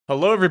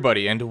Hello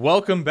everybody and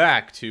welcome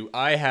back to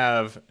I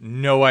Have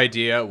No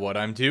Idea What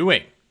I'm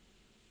Doing.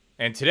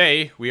 And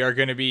today we are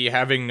going to be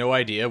having no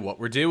idea what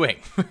we're doing.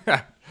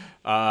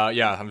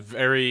 Yeah, I'm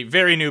very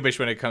noobish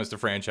when it comes to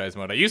franchise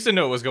mode. I used to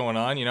know what was going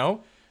on, you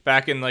know,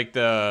 back in like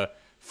the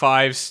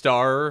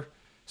 5-star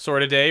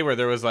sort of day where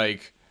there was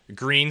like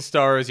green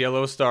stars,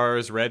 yellow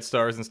stars, red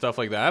stars and stuff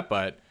like that,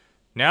 but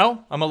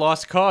now I'm a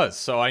lost cause,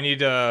 so I need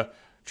to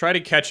try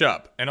to catch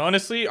up. And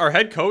honestly, our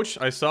head coach,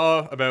 I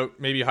saw about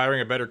maybe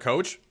hiring a better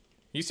coach.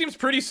 He seems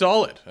pretty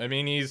solid. I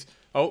mean, he's...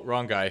 Oh,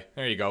 wrong guy.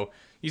 There you go.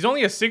 He's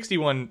only a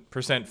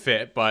 61%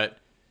 fit, but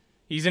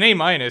he's an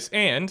A-,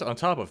 and on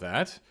top of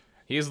that,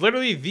 he is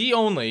literally the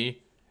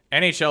only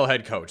NHL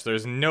head coach.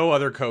 There's no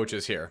other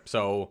coaches here.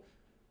 So,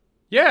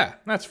 yeah,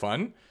 that's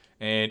fun.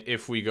 And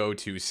if we go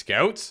to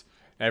scouts,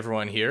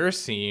 everyone here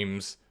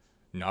seems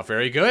not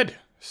very good.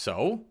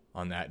 So,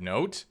 on that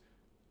note,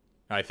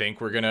 I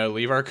think we're going to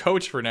leave our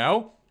coach for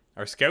now.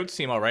 Our scouts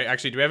seem alright.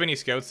 Actually, do we have any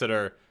scouts that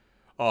are...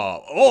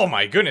 Oh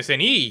my goodness, an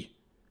E!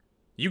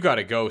 You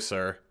gotta go,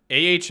 sir.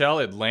 AHL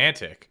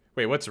Atlantic.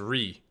 Wait, what's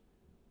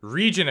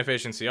Region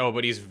efficiency. Oh,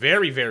 but he's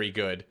very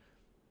good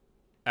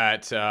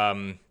at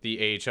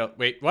the AHL.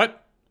 Wait,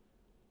 what?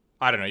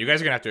 I don't know. You guys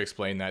are gonna have to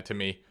explain that to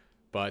me.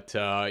 But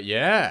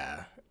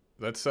yeah.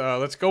 Let's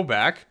go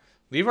back.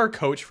 Leave our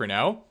coach for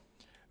now.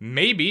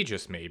 Maybe,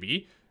 just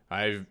maybe,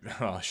 I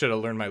should have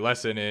learned my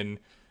lesson in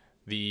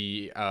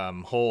the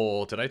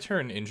whole... Did I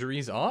turn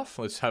injuries off?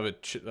 Let's have a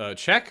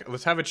check.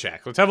 Let's have a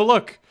check. Let's have a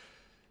look.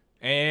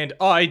 And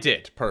oh, I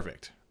did.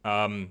 Perfect.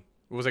 What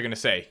was I gonna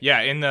say?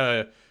 Yeah, in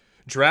the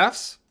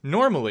drafts,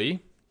 normally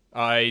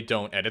I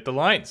don't edit the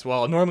lines.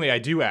 Well, normally I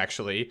do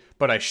actually,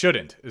 but I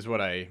shouldn't, is what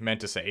I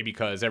meant to say,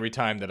 because every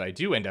time that I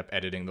do end up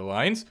editing the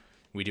lines,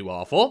 we do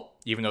awful,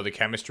 even though the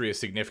chemistry is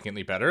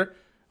significantly better.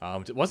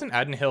 Wasn't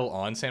Adin Hill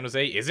on San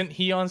Jose? Isn't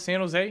he on San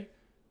Jose?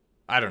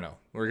 I don't know.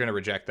 We're gonna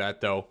reject that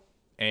though.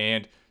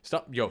 And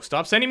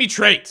stop sending me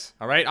trades,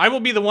 all right? I will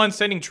be the one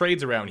sending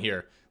trades around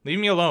here. Leave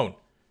me alone.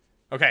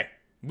 Okay,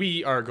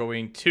 we are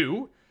going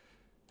to,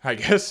 I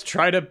guess,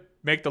 try to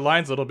make the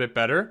lines a little bit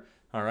better.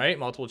 All right,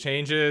 multiple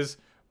changes.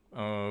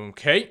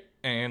 Okay,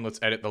 and let's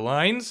edit the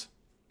lines.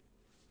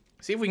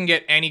 See if we can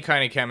get any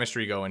kind of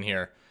chemistry going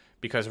here.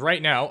 Because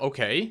right now,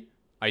 okay,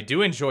 I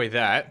do enjoy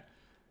that.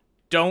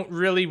 Don't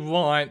really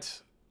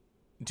want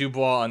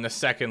Dubois on the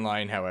second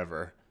line,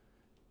 however.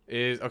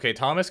 Okay,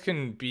 Thomas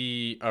can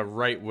be a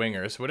right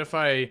winger. So what if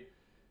I...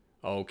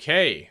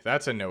 Okay,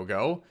 that's a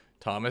no-go.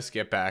 Thomas,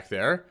 get back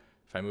there.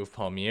 If I move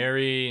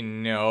Palmieri,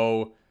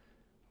 no.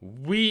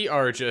 We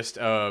are just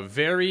a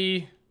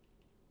very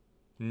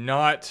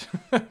not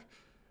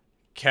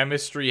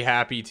chemistry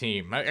happy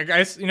team. I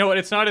guess, you know what?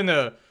 It's not in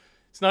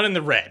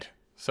the red.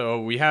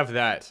 So we have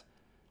that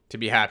to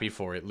be happy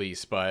for at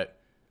least, but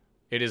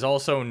it is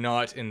also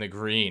not in the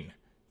green.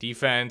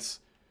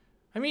 Defense...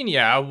 I mean,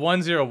 yeah,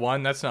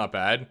 1-0-1, that's not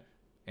bad.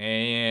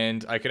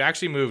 And I could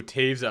actually move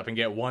Taves up and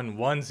get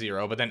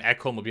 1-1-0, but then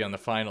Ekholm will be on the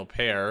final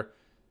pair.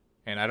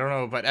 And I don't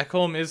know, but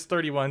Ekholm is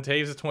 31,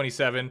 Taves is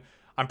 27.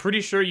 I'm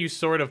pretty sure you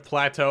sort of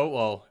plateau.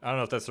 Well, I don't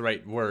know if that's the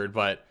right word,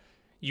 but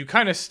you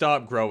kind of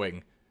stop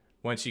growing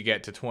once you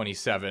get to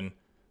 27.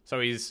 So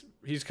he's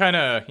kind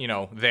of, you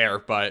know, there,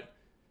 but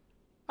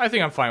I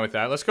think I'm fine with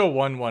that. Let's go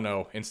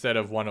 1-1-0 instead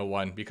of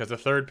 1-0-1, because the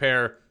third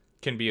pair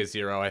can be a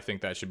 0. I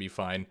think that should be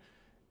fine.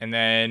 And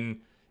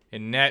then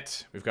in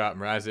net, we've got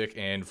Mrazek,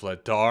 and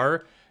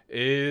Vladar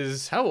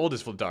is... How old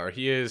is Vladar?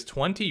 He is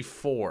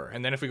 24.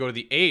 And then if we go to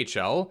the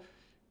AHL,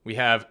 we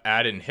have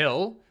Adin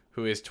Hill,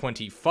 who is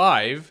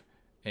 25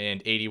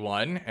 and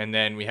 81. And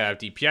then we have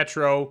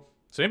DiPietro.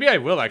 So maybe I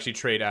will actually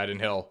trade Adin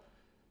Hill.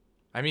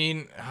 I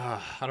mean,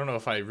 I don't know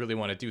if I really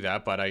want to do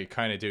that, but I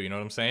kind of do, you know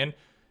what I'm saying?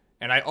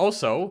 And I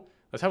also...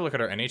 Let's have a look at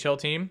our NHL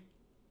team.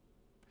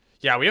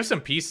 Yeah, we have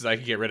some pieces I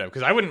could get rid of,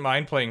 because I wouldn't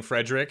mind playing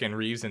Frederick and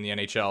Reeves in the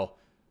NHL.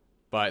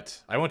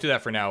 But I won't do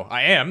that for now.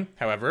 I am,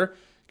 however,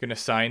 going to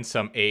sign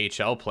some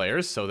AHL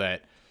players so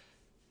that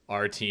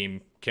our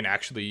team can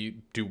actually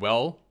do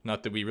well.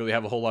 Not that we really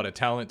have a whole lot of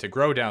talent to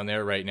grow down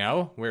there right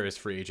now. Where is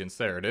free agents?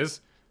 There it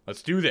is.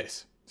 Let's do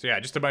this. So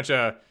yeah, just a bunch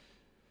of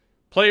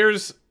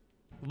players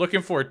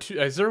looking for...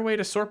 Is there a way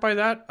to sort by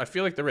that? I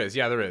feel like there is.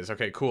 Yeah, there is.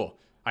 Okay, cool.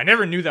 I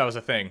never knew that was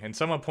a thing, and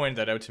someone pointed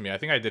that out to me. I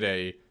think I did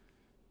a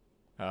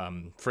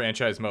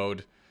franchise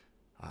mode.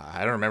 I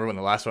don't remember when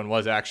the last one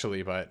was,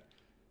 actually, but...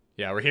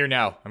 Yeah, we're here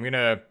now. I'm going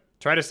to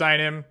try to sign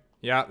him.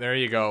 Yeah, there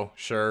you go.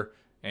 Sure.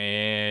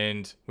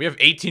 And we have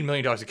 $18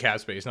 million of cap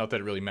space. Not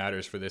that it really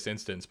matters for this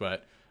instance,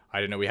 but I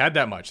didn't know we had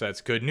that much. That's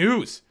good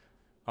news.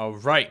 All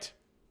right.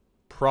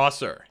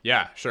 Prosser.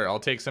 Yeah, sure. I'll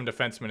take some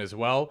defensemen as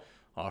well.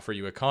 Offer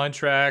you a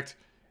contract.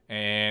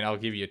 And I'll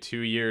give you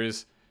 2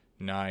 years,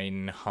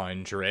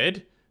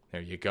 900.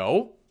 There you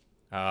go.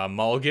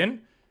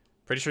 Mulligan.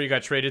 Pretty sure he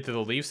got traded to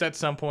the Leafs at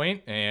some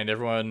point, and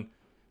everyone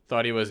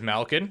thought he was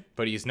Malkin,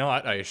 but he's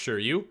not, I assure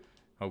you.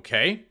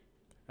 Okay.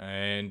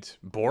 And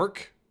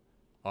Bork.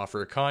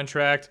 Offer a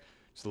contract.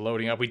 Just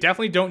loading up. We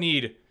definitely don't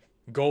need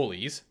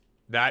goalies.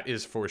 That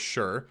is for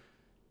sure.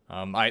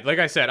 Like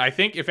I said, I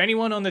think if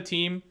anyone on the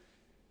team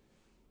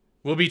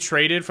will be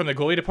traded from the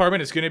goalie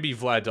department is going to be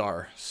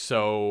Vladar.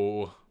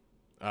 So,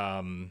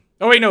 oh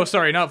wait, no,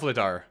 sorry, not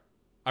Vladar.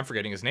 I'm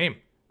forgetting his name.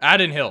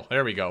 Adin Hill.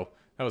 There we go.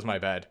 That was my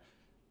bad.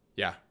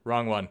 Yeah,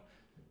 wrong one.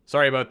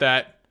 Sorry about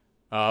that,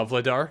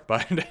 Vladar.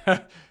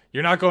 But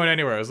you're not going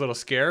anywhere. I was a little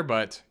scared,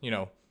 but, you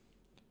know,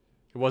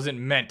 it wasn't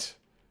meant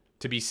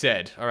to be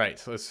said. All right,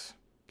 so let's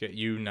get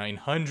you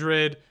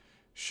 900.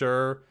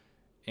 Sure.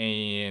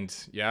 And,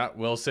 yeah,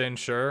 Wilson,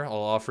 sure. I'll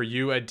offer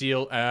you a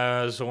deal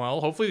as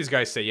well. Hopefully these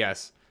guys say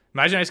yes.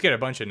 Imagine I just get a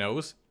bunch of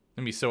no's.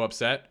 I'm going to be so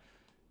upset.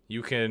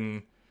 You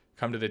can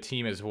come to the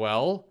team as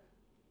well.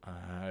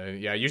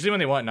 Yeah, usually when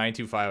they want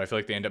 925, I feel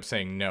like they end up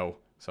saying no.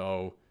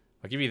 So,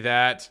 I'll give you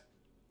that.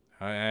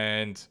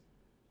 And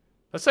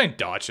let's sign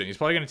Dotchin. He's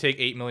probably going to take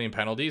 8 million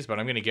penalties, but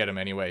I'm going to get him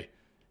anyway.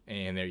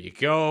 And there you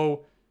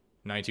go.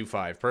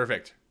 925.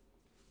 Perfect.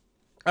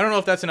 I don't know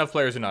if that's enough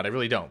players or not. I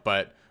really don't,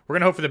 but we're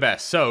going to hope for the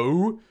best.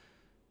 So,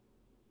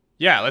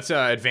 yeah, let's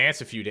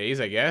advance a few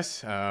days, I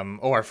guess. Oh,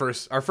 our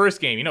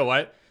first game. You know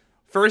what?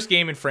 First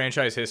game in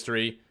franchise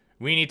history.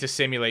 We need to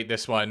simulate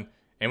this one,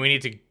 and we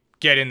need to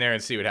get in there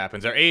and see what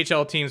happens. Our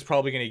AHL team's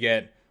probably going to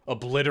get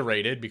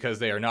obliterated because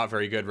they are not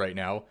very good right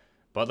now.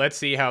 But let's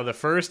see how the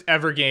first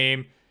ever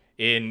game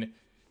in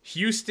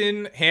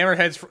Houston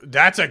Hammerheads.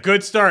 That's a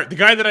good start. The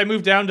guy that I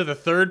moved down to the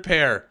third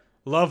pair.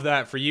 Love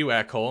that for you,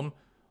 Ekholm.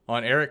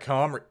 On Eric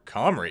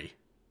Comrie.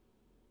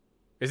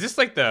 Is this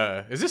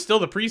still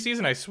the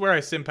preseason? I swear I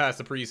sim past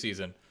the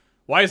preseason.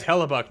 Why is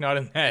Hellebuck not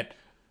in that?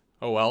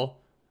 Oh well.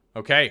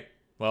 Okay.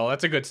 Well,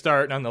 that's a good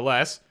start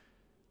nonetheless.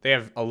 They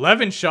have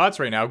 11 shots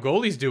right now.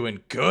 Goalie's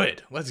doing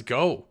good. Let's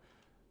go.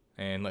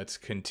 And let's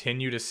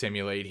continue to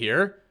simulate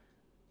here.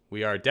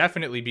 We are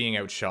definitely being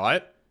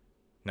outshot.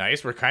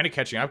 Nice. We're kind of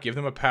catching up. Give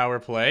them a power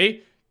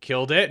play.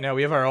 Killed it. Now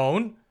we have our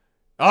own.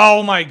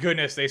 Oh my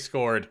goodness. They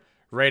scored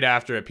right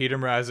after it. Peter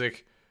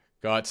Mrazek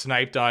got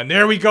sniped on.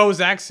 There we go.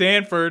 Zach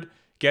Sanford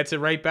gets it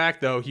right back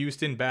though.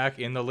 Houston back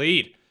in the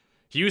lead.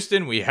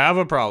 Houston, we have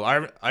a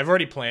problem. I've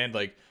already planned,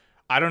 like,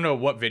 I don't know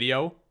what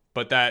video,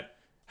 but that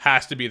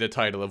has to be the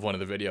title of one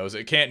of the videos.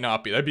 It can't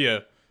not be. That'd be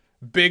a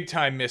big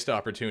time missed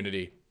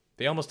opportunity.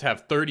 They almost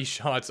have 30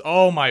 shots.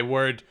 Oh my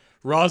word.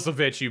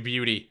 Roslovic, you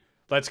beauty.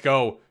 Let's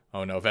go.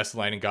 Oh no,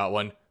 Vesalainen got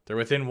one. They're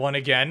within one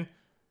again.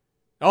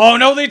 Oh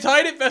no, they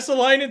tied it.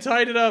 Vesalainen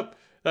tied it up.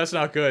 That's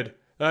not good.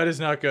 That is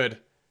not good.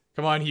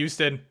 Come on,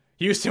 Houston.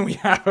 Houston, we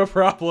have a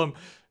problem.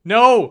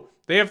 No,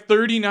 they have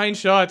 39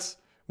 shots.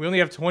 We only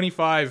have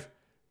 25.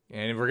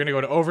 And we're going to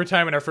go to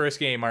overtime in our first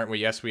game, aren't we?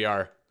 Yes, we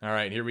are. All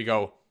right, here we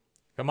go.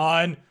 Come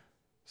on.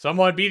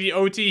 Someone be the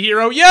OT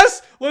hero.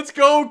 Yes! Let's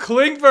go,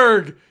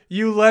 Klingberg.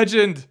 You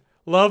legend.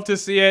 Love to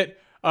see it.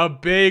 A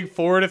big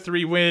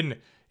 4-3 win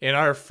in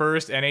our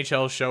first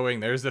NHL showing.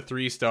 There's the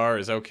 3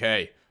 stars.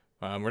 Okay.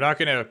 We're not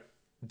going to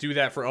do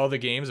that for all the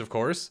games, of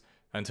course,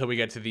 until we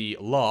get to the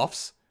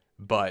lofts.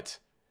 But,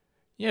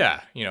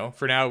 yeah, you know,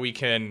 for now we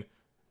can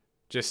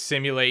just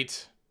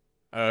simulate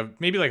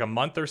maybe like a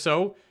month or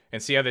so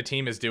and see how the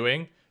team is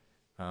doing.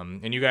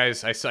 And you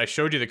guys, I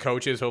showed you the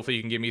coaches. Hopefully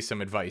you can give me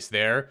some advice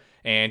there.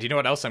 And you know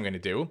what else I'm going to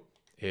do?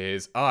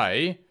 Is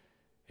I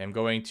am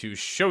going to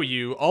show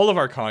you all of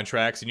our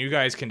contracts, and you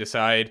guys can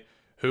decide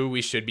who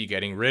we should be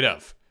getting rid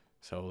of.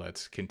 So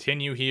let's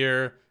continue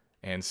here.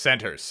 And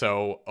centers.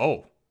 So,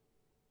 oh.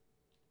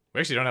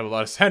 We actually don't have a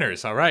lot of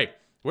centers. All right.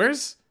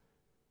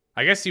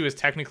 I guess he was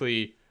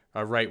technically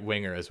a right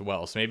winger as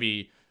well. So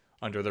maybe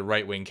under the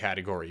right wing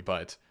category.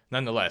 But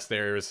nonetheless,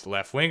 there's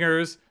left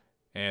wingers.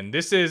 And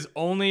this is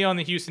only on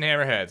the Houston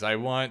Hammerheads. I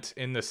want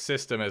in the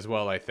system as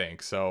well, I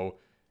think. So,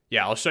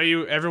 yeah, I'll show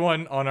you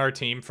everyone on our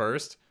team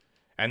first.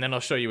 And then I'll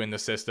show you in the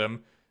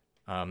system.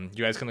 You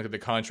guys can look at the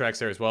contracts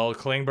there as well.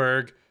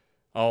 Klingberg.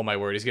 Oh, my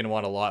word. He's going to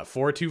want a lot.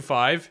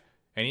 4.25.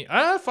 And he,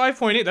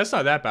 5.8. That's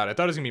not that bad. I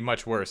thought it was going to be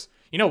much worse.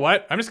 You know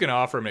what? I'm just going to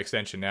offer him an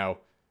extension now.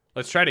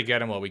 Let's try to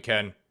get him while we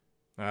can.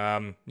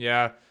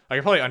 Yeah. I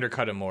could probably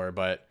undercut him more,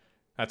 but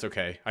that's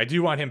okay. I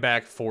do want him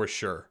back for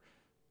sure.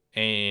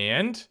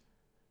 And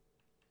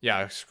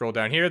yeah, scroll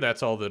down here.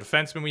 That's all the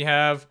defensemen we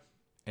have.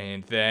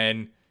 And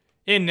then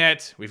in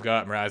net, we've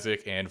got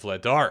Mrazek and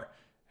Vladar.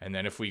 And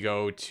then if we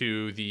go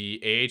to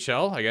the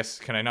AHL, I guess,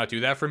 can I not do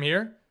that from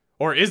here?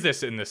 Or is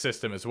this in the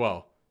system as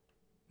well?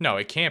 No,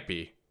 it can't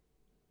be.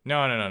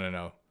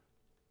 No.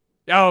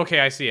 Oh, okay,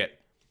 I see it.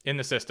 In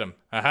the system.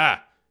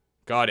 Aha.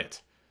 Got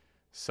it.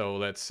 So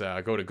let's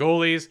go to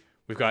goalies.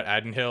 We've got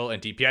Adin Hill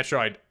and DiPietro.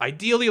 I'd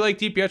ideally like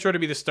DiPietro to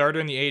be the starter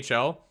in the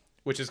AHL,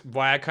 which is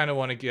why I kind of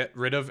want to get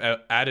rid of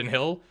Adin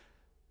Hill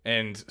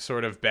and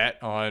sort of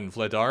bet on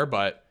Vladar,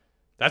 but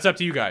that's up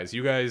to you guys.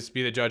 You guys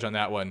be the judge on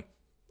that one.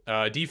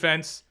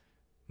 Defense,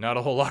 not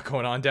a whole lot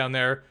going on down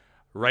there.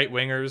 Right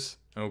wingers,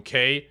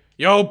 okay.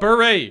 Yo,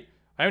 Bure! I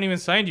haven't even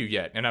signed you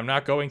yet, and I'm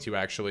not going to,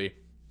 actually.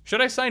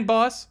 Should I sign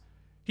Boss?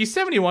 He's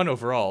 71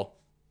 overall.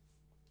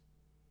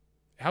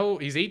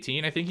 He's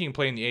 18. I think he can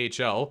play in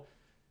the AHL.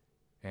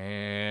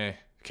 Can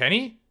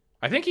he?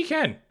 I think he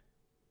can.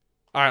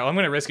 All right, well, I'm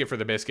going to risk it for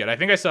the biscuit. I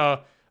think I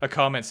saw a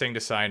comment saying to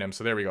sign him,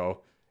 so there we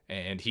go.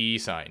 And he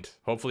signed.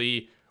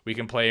 Hopefully we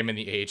can play him in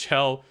the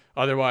AHL.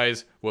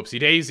 Otherwise, whoopsie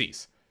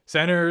daisies.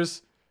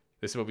 Centers,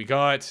 this is what we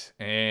got.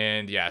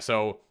 And yeah,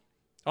 so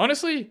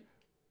honestly,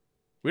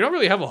 we don't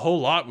really have a whole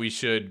lot we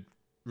should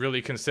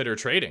really consider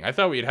trading. I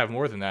thought we'd have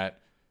more than that.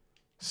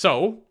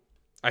 So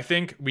I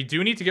think we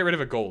do need to get rid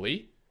of a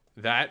goalie.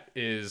 That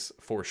is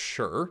for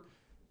sure.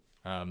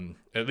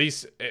 At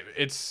least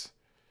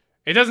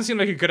it doesn't seem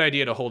like a good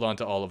idea to hold on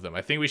to all of them.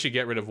 I think we should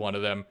get rid of one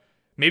of them.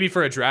 Maybe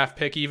for a draft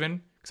pick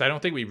even. Because I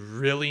don't think we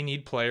really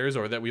need players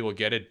or that we will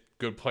get a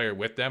good player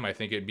with them. I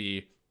think it'd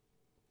be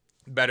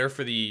better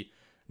for the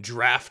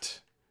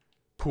draft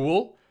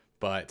pool.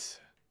 But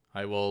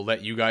I will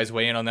let you guys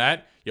weigh in on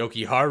that.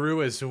 Yoki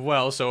Haru as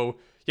well. So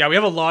yeah, we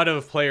have a lot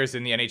of players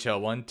in the NHL.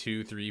 1,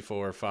 2, 3,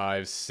 4,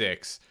 5,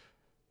 6.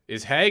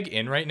 Is Hag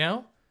in right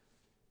now?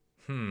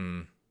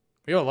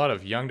 We have a lot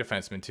of young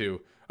defensemen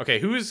too. Okay,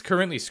 who is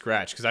currently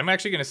scratched? Because I'm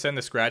actually going to send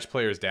the scratch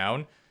players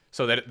down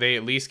so that they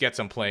at least get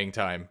some playing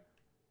time.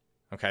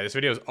 Okay, this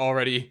video is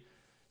already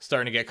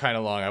starting to get kind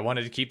of long. I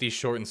wanted to keep these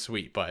short and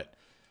sweet, but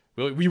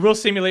we will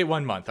simulate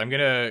 1 month. I'm going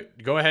to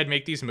go ahead and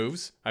make these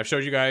moves. I've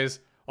showed you guys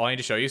all I need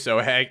to show you. So,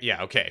 Hag,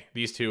 yeah, okay.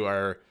 These two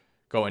are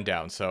going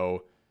down.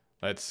 So,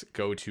 let's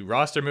go to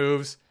roster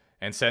moves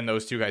and send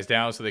those two guys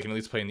down so they can at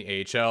least play in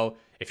the AHL.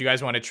 If you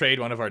guys want to trade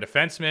one of our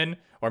defensemen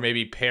or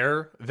maybe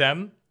pair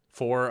them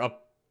for a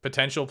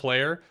potential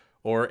player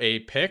or a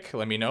pick,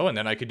 let me know, and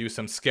then I could do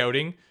some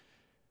scouting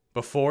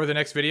before the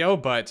next video.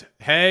 But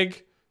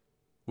Hag,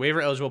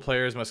 waiver eligible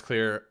players must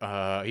clear.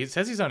 He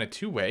says he's on a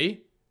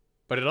 2-way,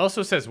 but it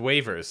also says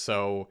waivers,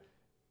 so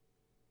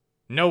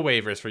no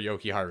waivers for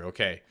Yoki Haru.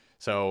 Okay,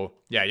 so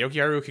yeah, Yoki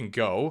Haru can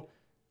go.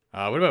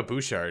 What about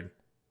Bouchard?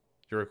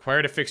 You're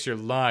required to fix your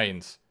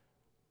lines,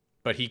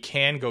 but he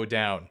can go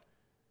down.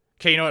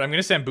 Okay, you know what? I'm going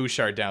to send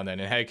Bouchard down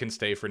then, and Hag can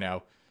stay for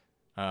now.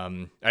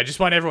 I just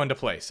want everyone to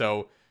play.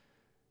 So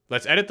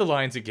let's edit the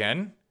lines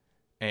again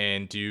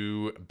and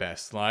do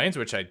best lines,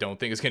 which I don't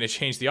think is going to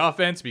change the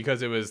offense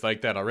because it was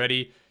like that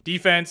already.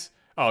 Defense.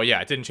 Oh,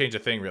 yeah, it didn't change a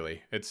thing,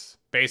 really. It's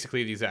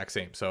basically the exact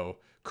same. So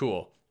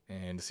cool.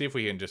 And see if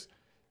we can just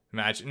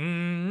match.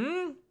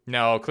 No,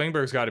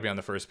 Klingberg's got to be on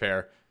the first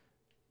pair.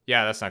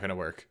 Yeah, that's not going to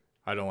work.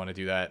 I don't want to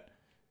do that.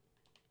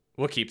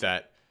 We'll keep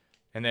that.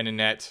 And then in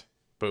net,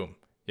 boom.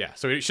 Yeah,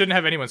 so we shouldn't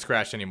have anyone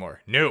scratched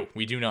anymore. No,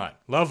 we do not.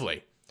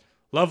 Lovely.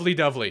 Lovely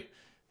dovely.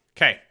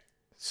 Okay,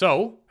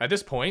 so at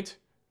this point,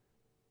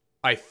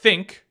 I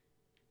think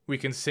we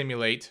can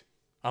simulate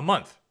a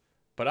month.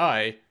 But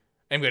I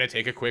am going to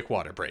take a quick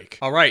water break.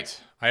 All right,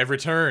 I have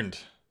returned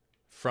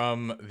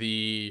from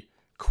the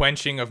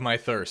quenching of my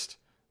thirst.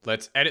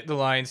 Let's edit the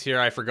lines here.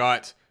 I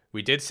forgot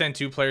we did send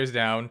 2 players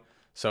down,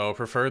 so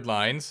preferred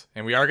lines.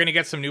 And we are going to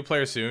get some new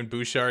players soon.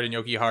 Bouchard and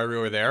Yoki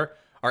Haru are there.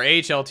 Our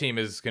AHL team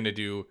is going to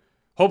do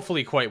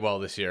hopefully quite well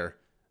this year.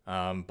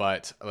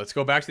 But let's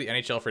go back to the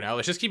NHL for now.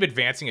 Let's just keep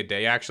advancing a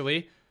day,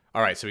 actually.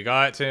 All right, so we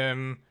got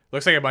him.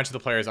 Looks like a bunch of the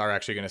players are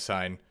actually going to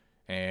sign.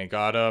 And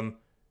got him.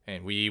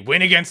 And we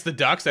win against the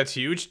Ducks. That's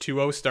huge.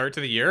 2-0 start to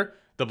the year.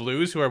 The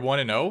Blues, who are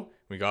 1-0.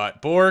 We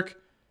got Bork.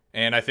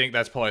 And I think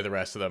that's probably the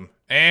rest of them.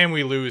 And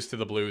we lose to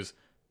the Blues.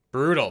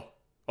 Brutal.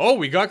 Oh,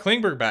 we got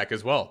Klingberg back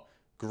as well.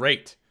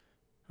 Great.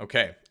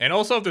 Okay. And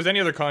also, if there's any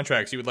other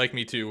contracts you would like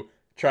me to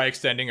try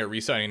extending or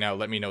re-signing now,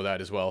 let me know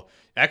that as well.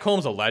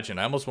 Ekholm's a legend.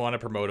 I almost want to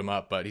promote him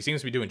up, but he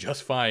seems to be doing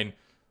just fine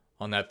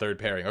on that third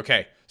pairing.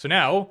 Okay, so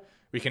now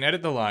we can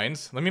edit the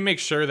lines. Let me make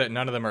sure that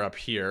none of them are up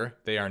here.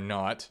 They are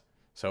not.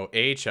 So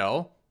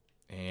AHL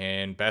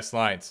and best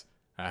lines.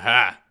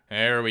 Aha,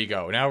 there we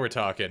go. Now we're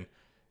talking.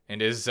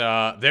 And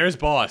there's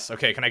Boss.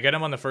 Okay, can I get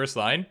him on the first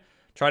line?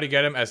 Try to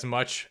get him as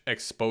much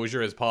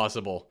exposure as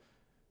possible.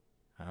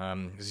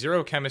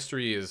 Zero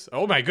chemistry is...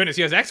 Oh my goodness,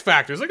 he has X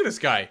factors. Look at this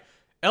guy.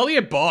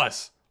 Elliot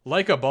Boss,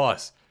 like a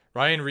boss.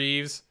 Ryan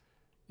Reeves.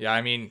 Yeah,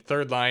 I mean,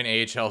 third line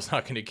AHL is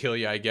not going to kill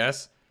you, I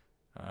guess.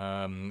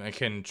 I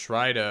can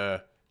try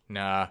to...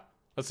 Nah.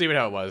 Let's see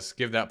how it was.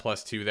 Give that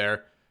 +2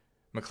 there.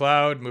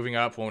 McLeod moving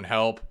up won't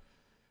help.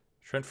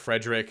 Trent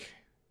Frederick.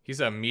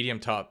 He's a medium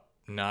top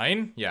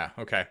 9? Yeah,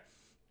 okay.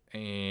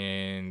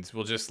 And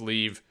we'll just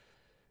leave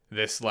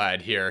this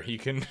lad here. He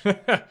can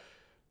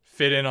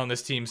fit in on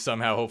this team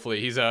somehow, hopefully.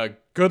 He's a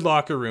good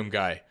locker room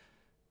guy.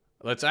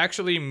 Let's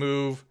actually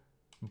move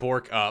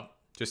Bork up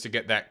just to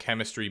get that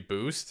chemistry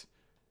boost.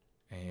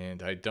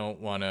 And I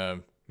don't want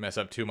to mess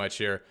up too much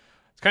here.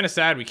 It's kind of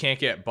sad we can't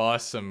get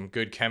Boss some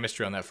good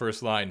chemistry on that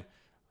first line.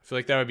 I feel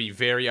like that would be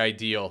very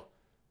ideal.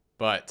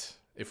 But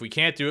if we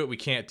can't do it, we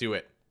can't do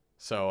it.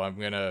 So I'm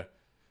going to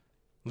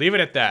leave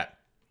it at that.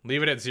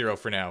 Leave it at 0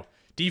 for now.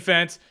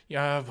 Defense,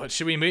 yeah, but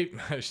should we make...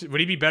 would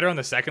he be better on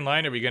the second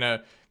line? Are we going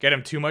to get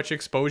him too much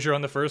exposure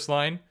on the first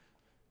line?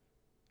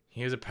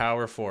 He is a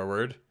power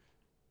forward.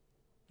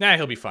 Nah,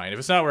 he'll be fine. If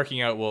it's not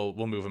working out, we'll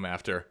move him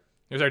after.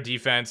 Here's our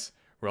defense.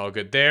 We're all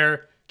good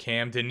there.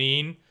 Cam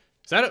Dineen.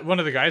 Is that one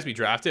of the guys we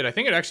drafted? I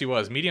think it actually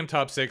was. Medium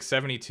top 6,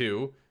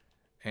 72.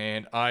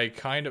 And I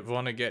kind of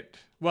want to get...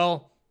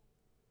 Well,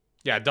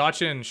 yeah,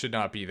 Dotchin should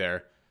not be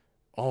there.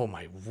 Oh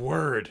my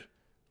word.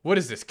 What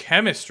is this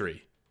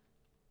chemistry?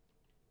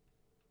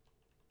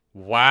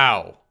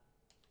 Wow.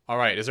 All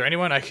right, is there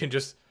anyone I can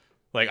just,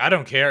 like, I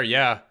don't care.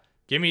 Yeah,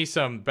 give me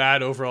some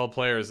bad overall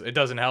players. It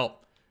doesn't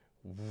help.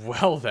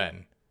 Well,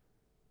 then.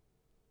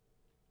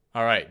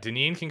 All right,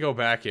 Deneen can go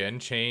back in.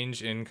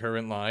 Change in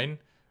current line.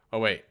 Oh,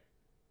 wait.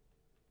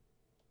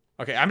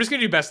 Okay, I'm just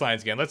going to do best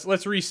lines again.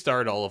 Let's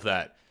restart all of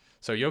that.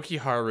 So,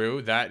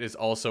 Yokiharu, that is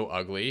also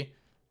ugly.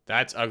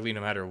 That's ugly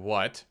no matter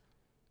what.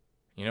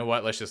 You know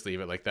what? Let's just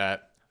leave it like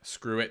that.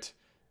 Screw it.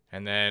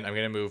 And then I'm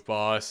going to move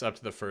Boss up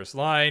to the first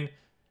line.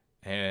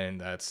 And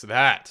that's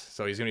that.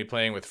 So he's going to be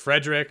playing with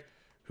Frederick,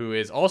 who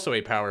is also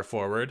a power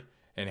forward,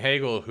 and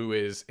Hagel, who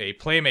is a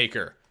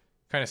playmaker.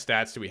 What kind of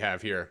stats do we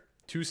have here?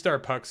 2-star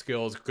puck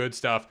skills, good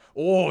stuff.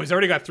 Oh, he's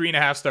already got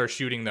 3.5-star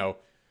shooting, though.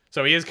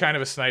 So he is kind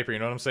of a sniper, you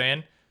know what I'm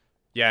saying?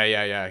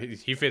 Yeah.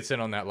 He fits in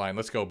on that line.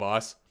 Let's go,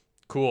 boss.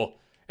 Cool.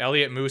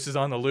 Elliot Moose is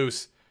on the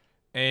loose.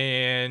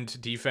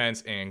 And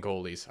defense and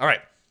goalies. All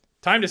right,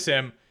 time to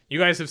sim. You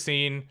guys have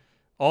seen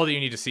all that you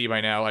need to see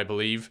by now, I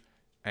believe.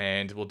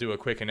 And we'll do a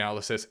quick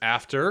analysis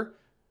after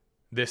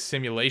this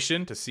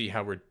simulation to see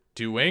how we're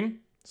doing.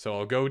 So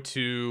I'll go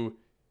to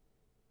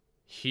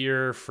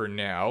here for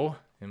now,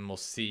 and we'll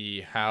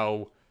see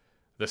how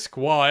the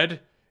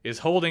squad is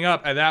holding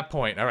up at that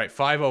point. All right,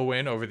 5-0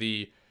 win over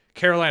the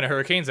Carolina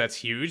Hurricanes. That's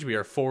huge. We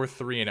are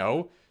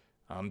 4-3-0.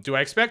 Do I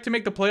expect to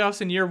make the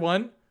playoffs in year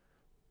one?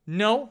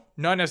 No,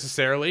 not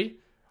necessarily.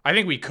 I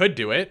think we could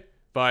do it,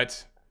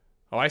 but...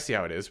 Oh, I see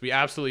how it is. We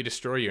absolutely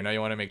destroy you. Now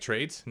you want to make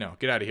trades? No,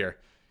 get out of here.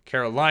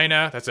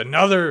 Carolina, that's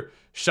another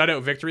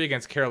shutout victory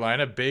against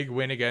Carolina. Big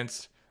win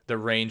against the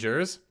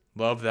Rangers.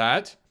 Love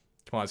that.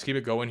 Come on, let's keep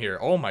it going here.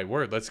 Oh, my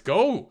word. Let's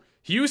go.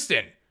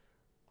 Houston.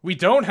 We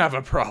don't have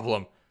a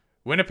problem.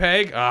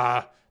 Winnipeg,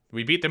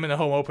 we beat them in the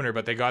home opener,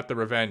 but they got the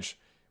revenge.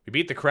 We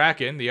beat the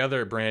Kraken, the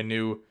other brand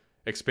new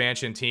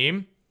expansion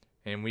team,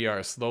 and we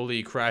are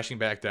slowly crashing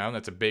back down.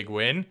 That's a big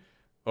win.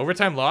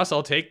 Overtime loss,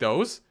 I'll take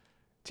those.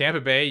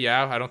 Tampa Bay,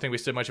 yeah, I don't think we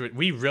stood much of it.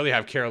 We really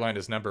have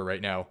Carolina's number right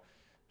now.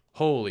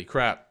 Holy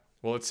crap.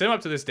 Well, let's sim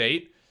up to this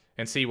date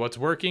and see what's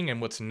working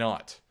and what's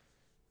not.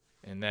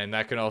 And then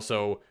that can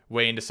also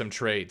weigh into some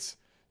trades.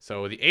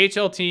 So the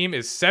AHL team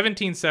is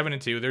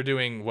 17-7-2. They're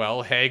doing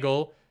well.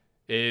 Hagel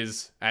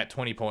is at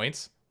 20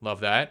 points. Love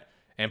that.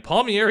 And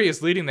Palmieri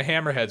is leading the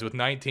Hammerheads with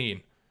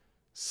 19.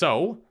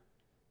 So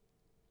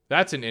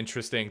that's an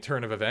interesting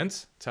turn of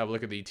events. Let's have a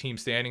look at the team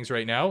standings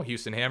right now.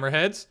 Houston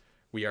Hammerheads.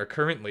 We are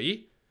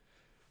currently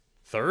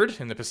third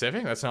in the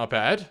Pacific. That's not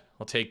bad.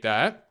 I'll take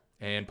that.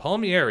 And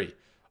Palmieri.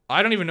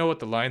 I don't even know what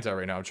the lines are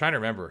right now. I'm trying to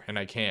remember, and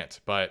I can't.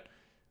 But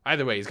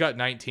either way, he's got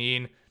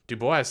 19.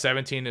 Dubois has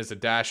 17 as a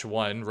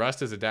 -1.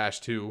 Rust is a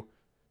 -2.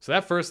 So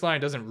that first line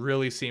doesn't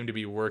really seem to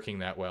be working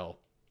that well.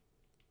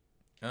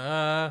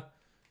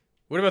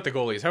 What about the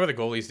goalies? How are the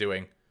goalies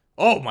doing?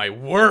 Oh, my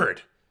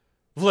word.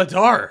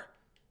 Vladar.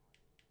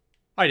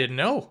 I didn't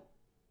know.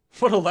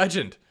 What a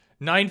legend.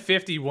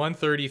 950,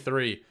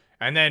 133.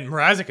 And then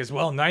Mrazek as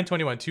well,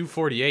 921,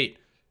 248.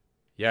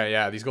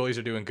 Yeah, these goalies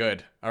are doing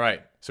good. All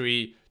right, so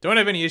we don't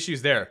have any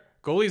issues there.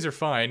 Goalies are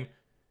fine,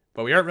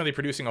 but we aren't really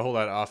producing a whole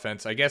lot of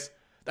offense. I guess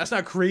that's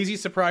not crazy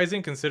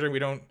surprising considering we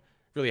don't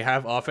really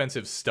have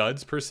offensive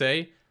studs per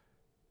se.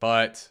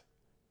 But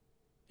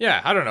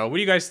yeah, I don't know. What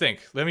do you guys think?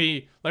 Let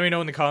me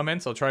know in the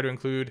comments. I'll try to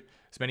include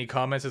as many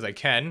comments as I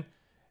can.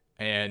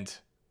 And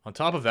on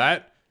top of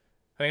that,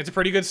 I think it's a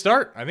pretty good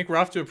start. I think we're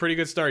off to a pretty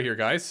good start here,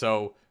 guys.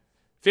 So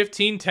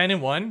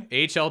 15-10-1.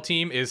 AHL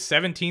team is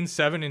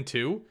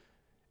 17-7-2.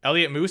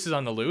 Elliot Moose is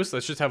on the loose.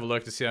 Let's just have a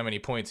look to see how many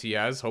points he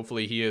has.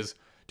 Hopefully he is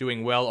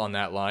doing well on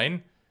that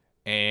line.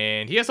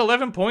 And he has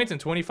 11 points in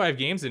 25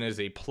 games and is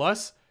a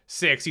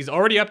 +6. He's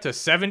already up to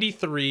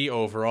 73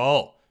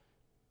 overall.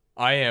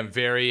 I am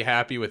very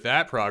happy with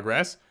that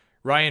progress.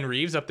 Ryan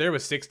Reeves up there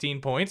with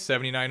 16 points,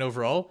 79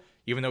 overall,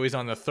 even though he's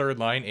on the third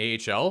line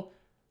AHL.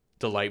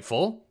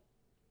 Delightful.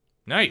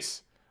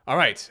 Nice. All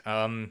right.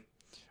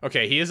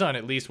 Okay, he is on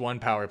at least one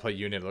power play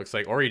unit, it looks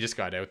like, or he just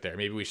got out there.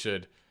 Maybe we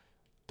should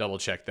double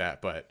check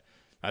that, but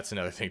that's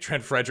another thing.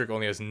 Trent Frederick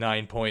only has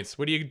 9 points.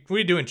 What are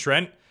you doing,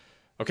 Trent?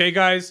 Okay,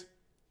 guys,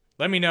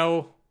 let me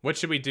know. What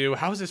should we do?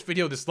 How is this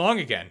video this long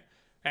again?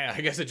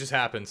 I guess it just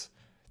happens.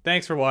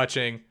 Thanks for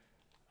watching.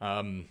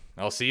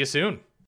 I'll see you soon.